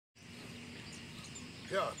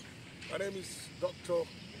Yeah, my name is Dr.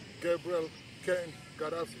 Gabriel Ken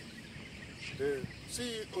Gaddafi, the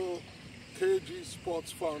CEO KG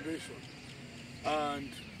Sports Foundation. And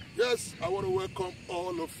yes, I want to welcome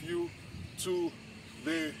all of you to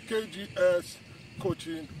the KGS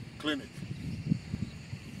Coaching Clinic.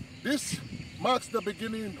 This marks the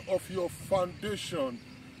beginning of your foundation.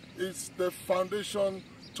 It's the foundation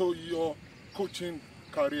to your coaching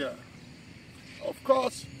career. Of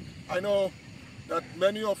course, I know that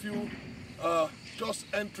many of you are just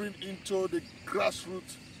entering into the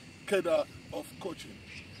grassroots cadre of coaching.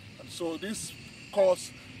 And so this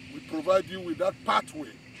course will provide you with that pathway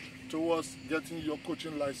towards getting your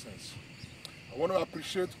coaching license. I want to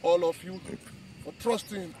appreciate all of you for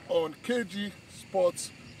trusting on KG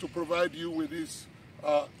Sports to provide you with this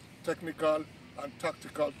technical and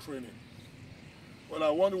tactical training. Well, I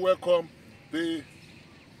want to welcome the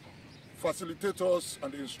facilitators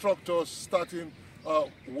and the instructors, starting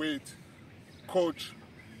with Coach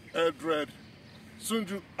Eldred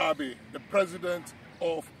Sunju Abe, the president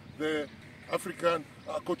of the African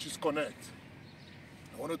Coaches Connect.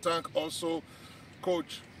 I want to thank also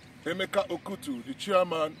Coach Emeka Okutu, the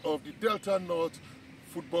chairman of the Delta North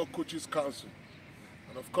Football Coaches Council.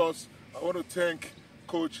 And of course, I want to thank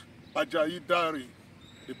Coach Ajayi Dari,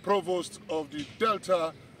 the provost of the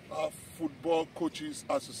Delta Football Coaches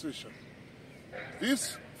Association.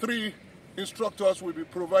 These three instructors will be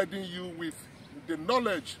providing you with the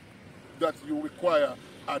knowledge that you require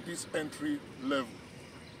at this entry level.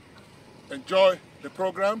 Enjoy the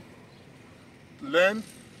program, learn,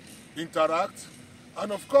 interact,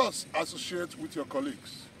 and of course, associate with your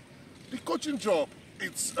colleagues. The coaching job,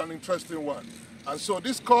 it's an interesting one. And so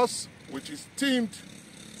this course, which is themed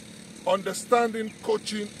Understanding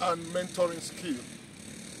Coaching and Mentoring Skill,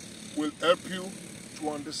 will help you to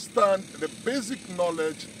understand the basic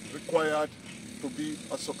knowledge required to be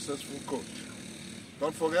a successful coach.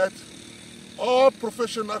 Don't forget, all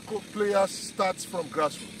professional players start from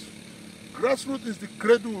grassroots. Grassroots is the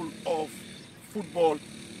cradle of football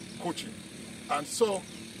coaching. And so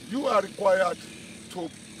you are required to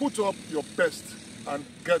put up your best and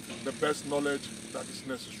get the best knowledge that is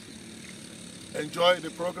necessary. Enjoy the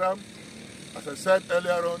program. As I said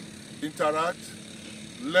earlier on, interact,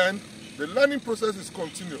 learn. The learning process is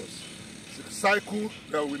continuous. It's a cycle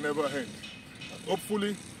that will never end. And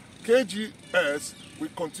hopefully, KGS will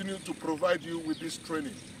continue to provide you with this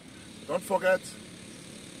training. Don't forget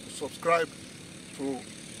to subscribe to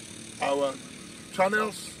our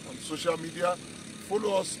channels on social media.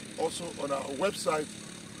 Follow us also on our website,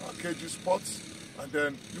 KG Sports, and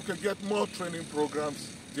then you can get more training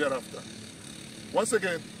programs thereafter. Once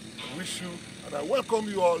again, I wish you and I welcome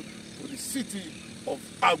you all to the city of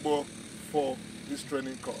Agbo for this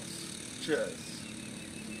training course. Cheers.